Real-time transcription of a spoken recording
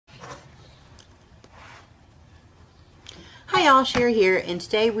Hi y'all, Sherry here, and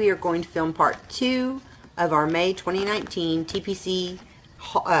today we are going to film part 2 of our May 2019 TPC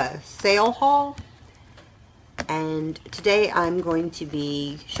sale haul. And today I'm going to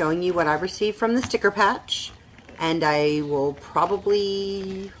be showing you what I received from the sticker patch, and I will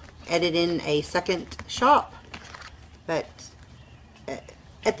probably edit in a second shop. But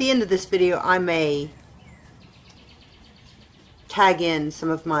at the end of this video I may tag in some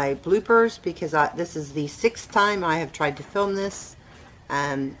of my bloopers because this is the 6th time I have tried to film this.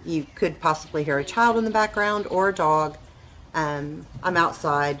 You could possibly hear a child in the background or a dog. I'm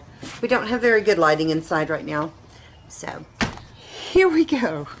outside. We don't have very good lighting inside right now. So here we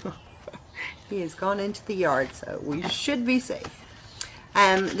go. He has gone into the yard, so we should be safe.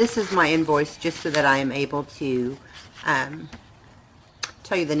 This is my invoice just so that I am able to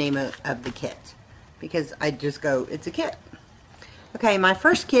tell you the name of the kit, because I just go, it's a kit. Okay, my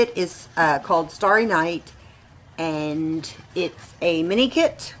first kit is called Starry Night, and it's a mini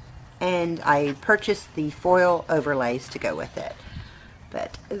kit, and I purchased the foil overlays to go with it.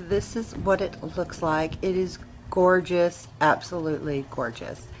 But this is what it looks like. It is gorgeous, absolutely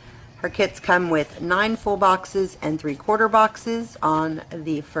gorgeous. Her kits come with 9 full boxes and 3/4 boxes on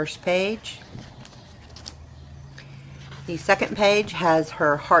the first page. The second page has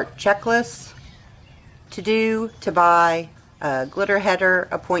her heart checklist, to do, to buy, a glitter header,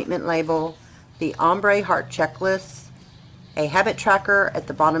 appointment label, the ombre heart checklist, a habit tracker. At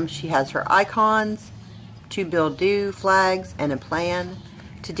the bottom she has her icons, to bill due, flags, and a plan.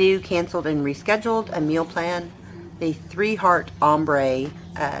 To do, canceled and rescheduled, a meal plan, the 3 heart ombre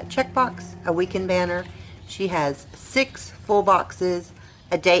checkbox, a weekend banner. She has 6 full boxes,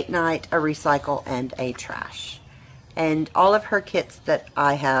 a date night, a recycle, and a trash. And all of her kits that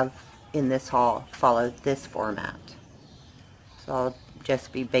I have in this haul follow this format. So I'll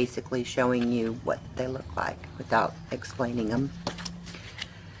just be basically showing you what they look like without explaining them,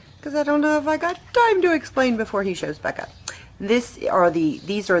 because I don't know if I got time to explain before he shows back up. These are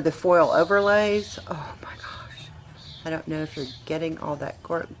the foil overlays. Oh my gosh, I don't know if you're getting all that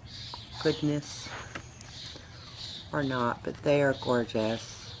goodness or not, but they are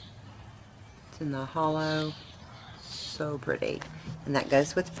gorgeous. It's in the hollow, so pretty, and that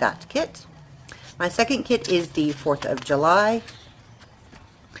goes with that kit. My second kit is the 4th of July,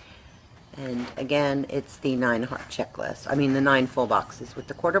 and again it's the 9 heart checklist. I mean the 9 full boxes with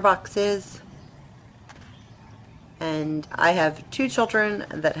the 1/4 boxes. And I have 2 children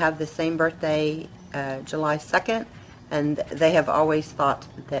that have the same birthday, July 2nd, and they have always thought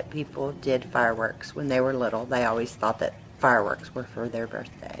that people did fireworks when they were little. They always thought that fireworks were for their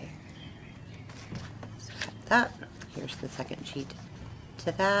birthday. So that, here's the second sheet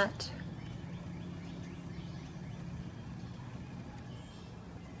to that.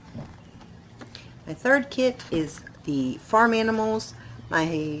 My third kit is the farm animals.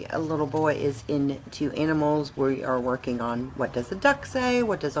 My little boy is into animals. We are working on what does a duck say,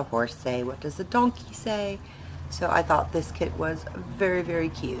 what does a horse say, what does a donkey say. So I thought this kit was very, very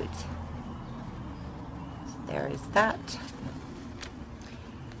cute. So there is that.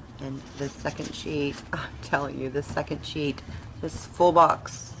 And the second sheet, I'm telling you, the second sheet, this full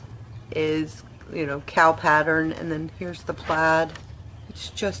box is, you know, cow pattern, and then here's the plaid. It's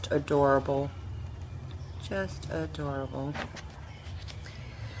just adorable. Just adorable.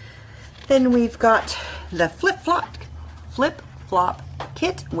 Then we've got the flip-flop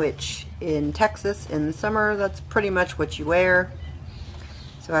kit, which in Texas in the summer, that's pretty much what you wear.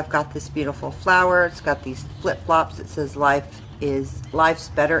 So I've got this beautiful flower. It's got these flip-flops. It says life's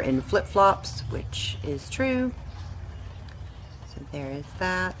better in flip-flops, which is true. So there is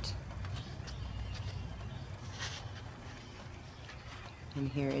that.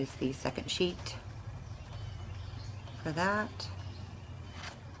 And here is the second sheet for that.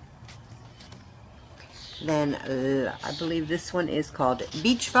 Then I believe this one is called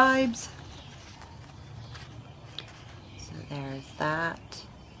Beach Vibes. So there's that.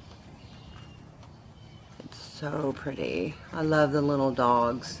 It's so pretty. I love the little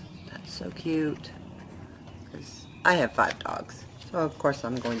dogs. That's so cute. 'Cause I have 5 dogs, so of course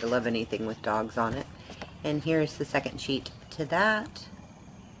I'm going to love anything with dogs on it. And here's the second sheet to that.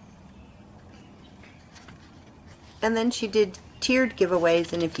 And then she did tiered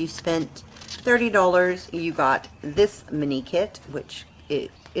giveaways, and if you spent $30, you got this mini kit, which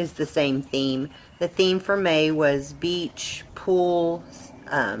is the same theme. The theme for May was beach, pool,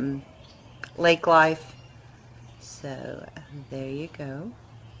 lake life. So there you go.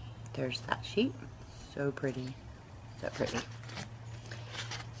 There's that sheet. So pretty. So pretty.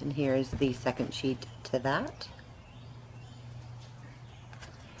 And here's the second sheet to that.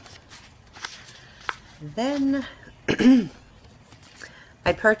 Then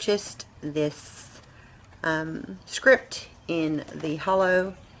I purchased this script in the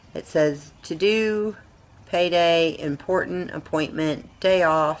hollow. It says to do, payday, important, appointment, day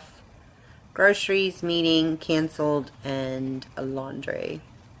off, groceries, meeting, canceled, and a laundry.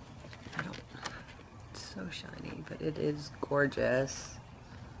 It's so shiny, but it is gorgeous.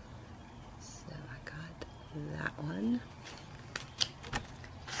 So I got that one.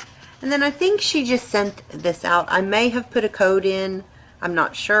 And then I think she just sent this out. I may have put a code in. I'm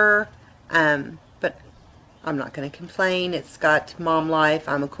not sure. But I'm not going to complain. It's got Mom Life,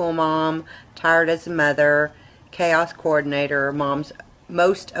 I'm a Cool Mom, Tired as a Mother, Chaos Coordinator, Mom's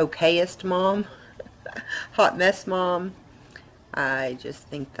Most Okayest Mom, Hot Mess Mom. I just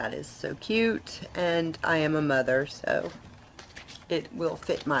think that is so cute, and I am a mother, so it will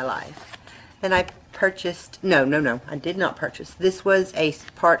fit my life. Then I purchased, no, I did not purchase. This was a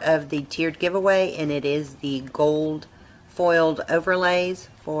part of the tiered giveaway, and it is the gold foiled overlays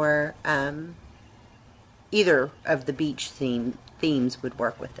for either of the beach themes would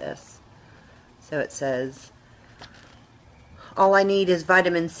work with this. So it says, all I need is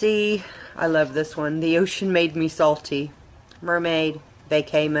vitamin C. I love this one. The ocean made me salty. Mermaid,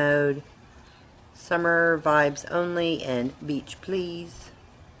 vacay mode, summer vibes only, and beach please.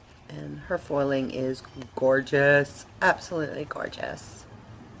 And her foiling is gorgeous. Absolutely gorgeous.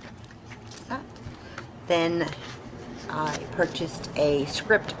 That. Then I purchased a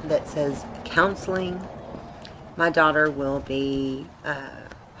script that says counseling. My daughter will be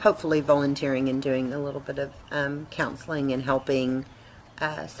hopefully volunteering and doing a little bit of counseling and helping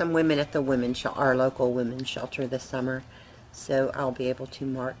some women at the our local women's shelter this summer. So I'll be able to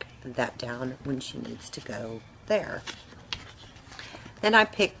mark that down when she needs to go there. Then I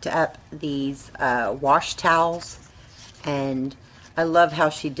picked up these wash towels, and I love how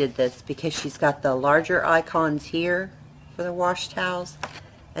she did this because she's got the larger icons here for the wash towels,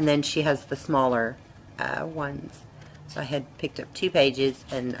 and then she has the smaller ones. So I had picked up 2 pages,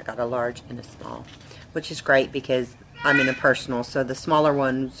 and I got a large and a small, which is great because I'm in a personal, so the smaller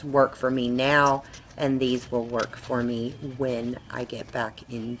ones work for me now, and these will work for me when I get back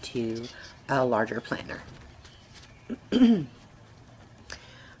into a larger planner.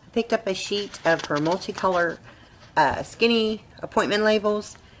 Picked up a sheet of her multicolor skinny appointment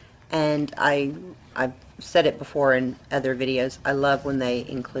labels, and I've said it before in other videos, I love when they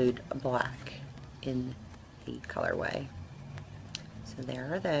include black in the colorway. So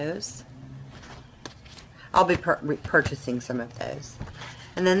there are those. I'll be purchasing some of those.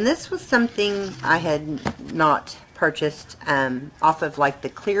 And then this was something I had not purchased off of like the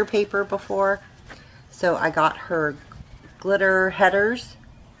clear paper before. So I got her glitter headers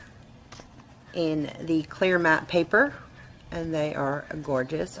in the clear matte paper, and they are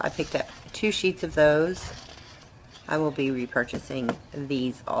gorgeous. I picked up 2 sheets of those. I will be repurchasing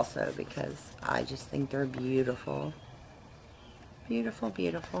these also because I just think they're beautiful. Beautiful,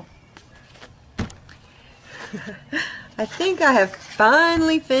 beautiful. I think I have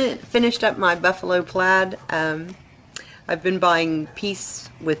finally finished up my buffalo plaid. I've been buying piece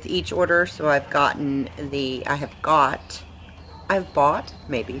with each order, so I've gotten the, I've bought,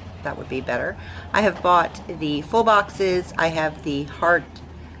 maybe that would be better. I have bought the full boxes, I have the heart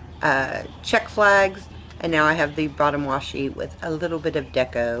check flags, and now I have the bottom washi with a little bit of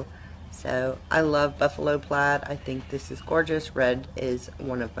deco. So I love buffalo plaid. I think this is gorgeous. Red is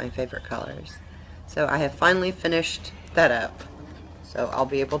one of my favorite colors. So I have finally finished that up. So I'll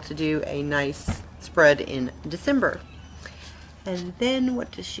be able to do a nice spread in December. And then what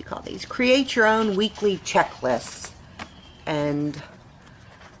does she call these? Create your own weekly checklists. And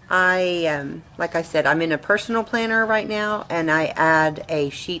I, like I said, I'm in a personal planner right now, and I add a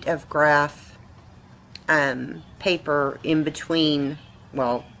sheet of graph paper in between.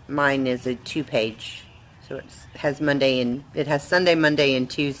 Well, mine is a 2-page, so it has Sunday, Monday, and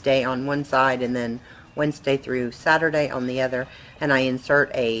Tuesday on one side, and then Wednesday through Saturday on the other. And I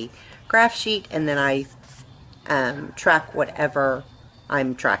insert a graph sheet, and then I track whatever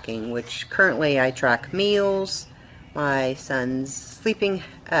I'm tracking, which currently I track meals, my son's sleeping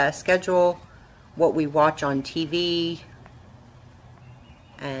schedule, what we watch on TV,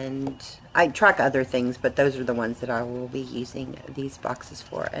 and I track other things, but those are the ones that I will be using these boxes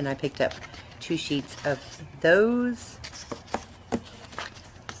for. And I picked up 2 sheets of those.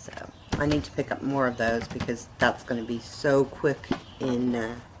 So I need to pick up more of those because that's going to be so quick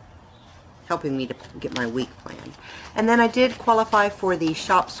in helping me to get my week planned. And then I did qualify for the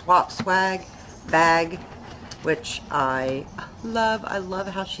Shop Swap Swag bag, which I love. I love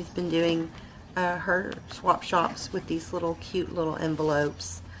how she's been doing her swap shops with these little cute little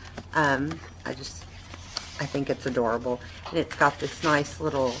envelopes. I I think it's adorable. And it's got this nice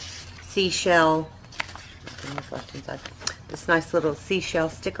little seashell, left inside, this nice little seashell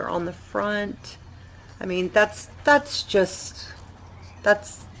sticker on the front. I mean,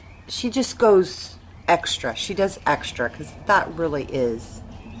 she just goes extra. She does extra because that really is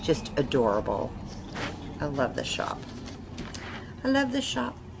just adorable. I love this shop. I love this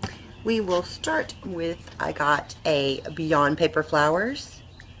shop. We will start with, I got a Beyond Paper Flowers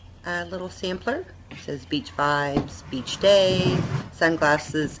little sampler. It says Beach Vibes, Beach Day,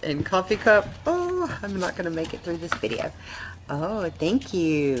 Sunglasses, and Coffee Cup. Oh, I'm not going to make it through this video. Oh, thank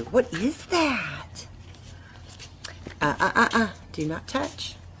you. What is that? Do not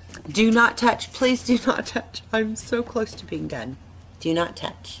touch. Do not touch. Please do not touch. I'm so close to being done. Do not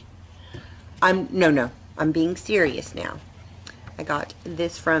touch. No, I'm being serious now. I got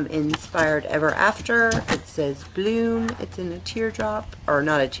this from Inspired Ever After. It says Bloom. It's in a teardrop, or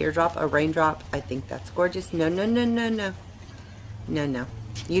not a teardrop, a raindrop. I think that's gorgeous. No. No.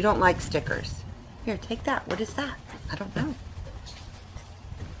 You don't like stickers. Here, take that. What is that? I don't know.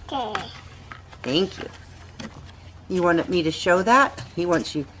 Okay. Thank you. You wanted me to show that? He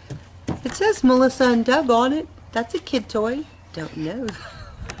wants you. It says Melissa and Dub on it. That's a kid toy. Don't know.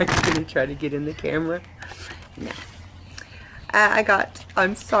 I'm going to try to get in the camera. No.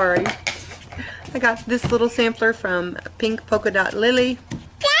 I'm sorry. I got this little sampler from Pink Polka Dot Lily.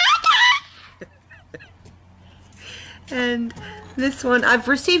 And this one, I've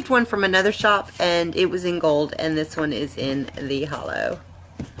received one from another shop and it was in gold, and this one is in the hollow.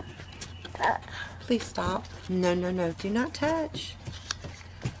 Please stop. No. Do not touch.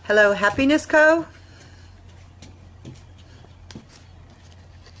 Hello, Happiness Co.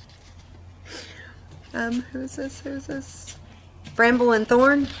 Who's this? Bramble and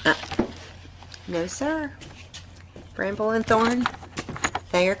Thorn? No, sir. Bramble and Thorn?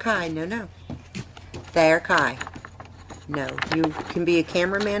 They are Kai. No. They are Kai. No, you can be a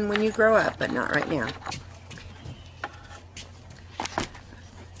cameraman when you grow up, but not right now.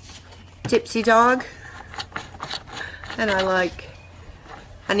 Tipsy Dog. And I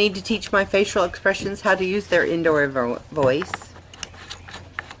need to teach my facial expressions how to use their indoor voice.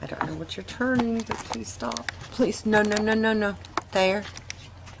 I don't know what you're turning, but please stop. Please, no. There.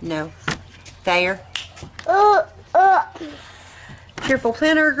 No. There. Cheerful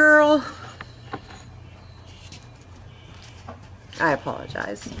Planner Girl. I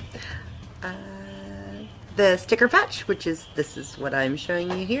apologize. The sticker patch, this is what I'm showing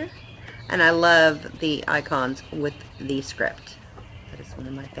you here. And I love the icons with the script. That is one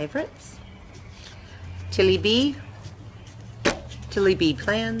of my favorites. Tilly B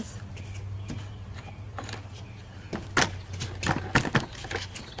Plans.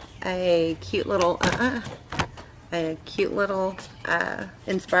 A cute little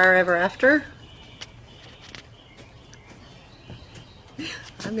Inspire Ever After.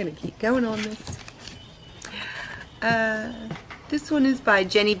 I'm gonna keep going on this. This one is by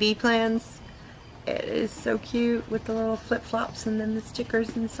Jenny B Plans. It is so cute with the little flip-flops and then the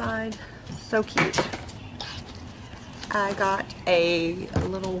stickers inside. So cute. I got a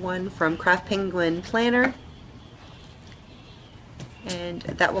little one from Craft Penguin Planner, and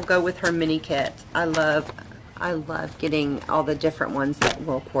that will go with her mini kit. I love getting all the different ones that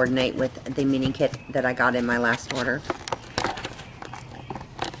will coordinate with the mini kit that I got in my last order.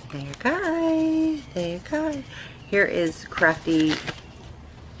 There, Kai. Here is Crafty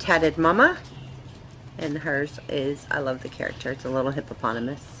Tatted Mama, and hers is, I love the character, it's a little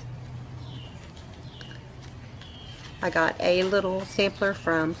hippopotamus. I got a little sampler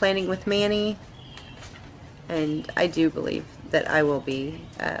from Planning with Manny, and I do believe that I will be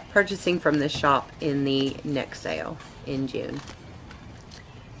purchasing from this shop in the next sale in June.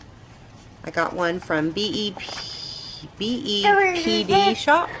 I got one from BEPD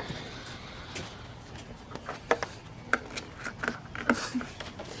shop.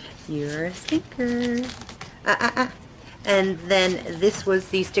 You're a stinker. And then this was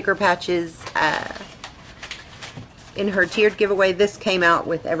the sticker patches in her tiered giveaway. This came out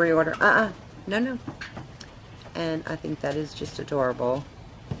with every order. No. And I think that is just adorable.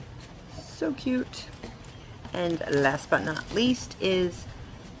 So cute. And last but not least is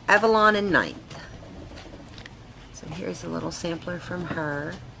Avalon and Ninth. So here's a little sampler from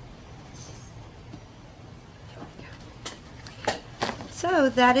her. So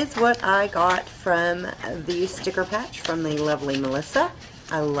that is what I got from the sticker patch from the lovely Melissa.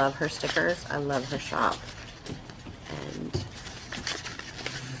 I love her stickers. I love her shop. And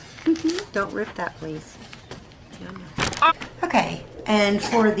don't rip that, please. No. Okay, and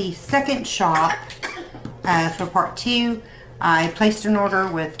for the second shop, for part 2, I placed an order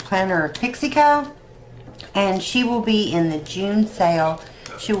with Planner Pixie Co. And she will be in the June sale.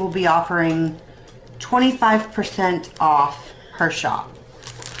 She will be offering 25% off her shop.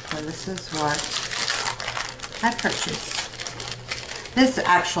 So this is what I purchased. This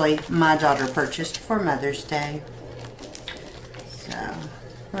actually my daughter purchased for Mother's Day. So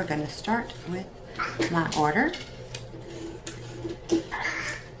we're going to start with my order.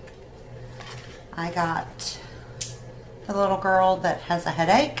 I got the little girl that has a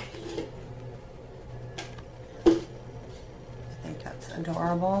headache. I think that's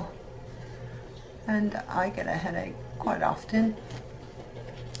adorable. And I get a headache quite often.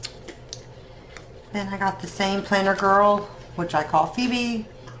 Then I got the same Planner Girl, which I call Phoebe,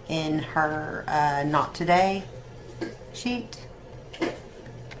 in her Not Today sheet.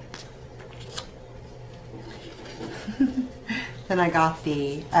 Then I got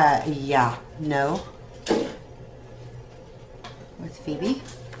the Yeah, No with Phoebe.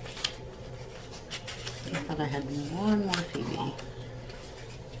 I thought I had one more Phoebe.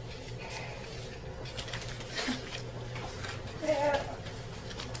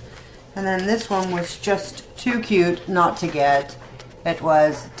 And then this one was just too cute not to get. It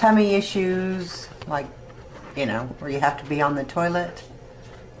was tummy issues, like, you know, where you have to be on the toilet.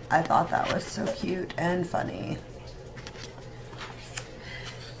 I thought that was so cute and funny.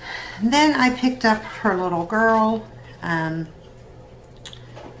 Then I picked up her little girl, and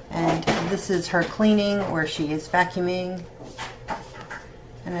this is her cleaning where she is vacuuming.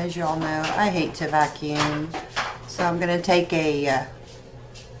 And as you all know, I hate to vacuum, so I'm going to take a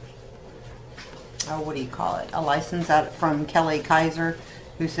what do you call it? A license out from Kelly Kaiser,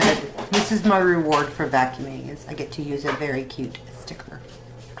 who said, "This is my reward for vacuuming, is I get to use a very cute sticker."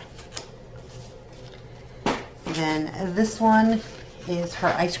 And then this one is her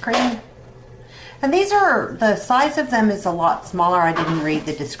ice cream. And these are, the size of them is a lot smaller. I didn't read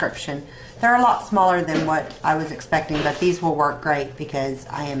the description. They're a lot smaller than what I was expecting, but these will work great because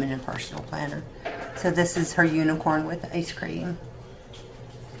I am in a personal planner. So this is her unicorn with ice cream.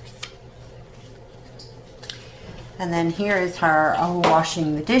 And then here is her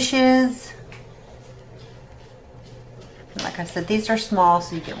washing the dishes. And like I said, these are small,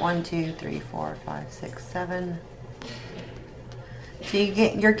 so you get 1, 2, 3, 4, 5, 6, 7. So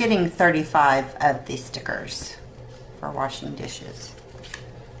you're getting 35 of these stickers for washing dishes.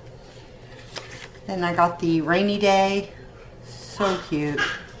 Then I got the rainy day, so cute.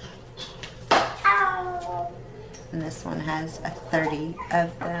 And this one has 30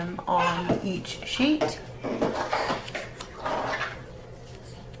 of them on each sheet.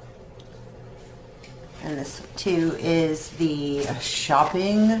 And this too is the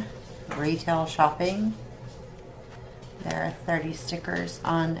shopping, retail shopping. There are 30 stickers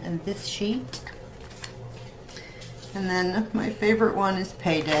on this sheet. And then my favorite one is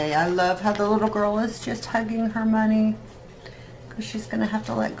payday. I love how the little girl is just hugging her money, because she's going to have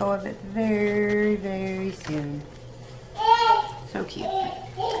to let go of it very, very soon. So cute.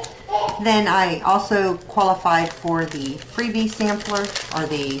 Then I also qualified for the freebie sampler, or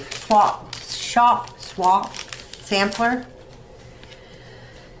the shop swap sampler.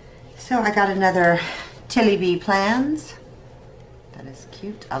 So I got another Tilly Bee Plans. That is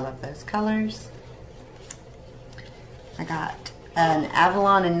cute. I love those colors. I got an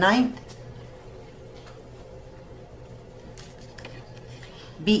Avalon and Night,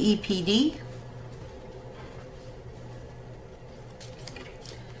 BEPD,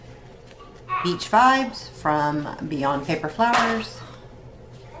 Beach Vibes from Beyond Paper Flowers,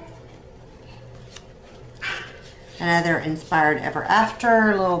 another Inspired Ever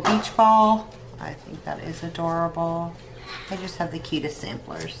After little beach ball. I think that is adorable. They just have the cutest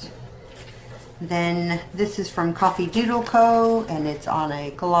samplers. Then this is from Coffee Doodle Co. and it's on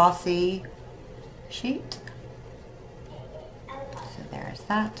a glossy sheet. So there's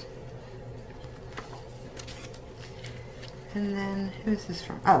that. And then who's this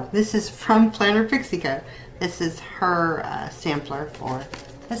from? Oh, this is from Planner Pixie Co. This is her sampler for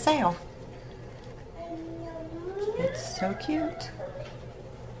the sale. It's so cute.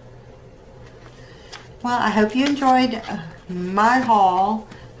 Well, I hope you enjoyed my haul.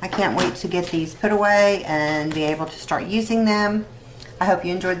 I can't wait to get these put away and be able to start using them. I hope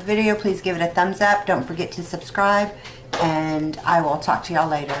you enjoyed the video. Please give it a thumbs up. Don't forget to subscribe, and I will talk to y'all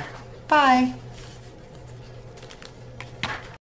later. Bye.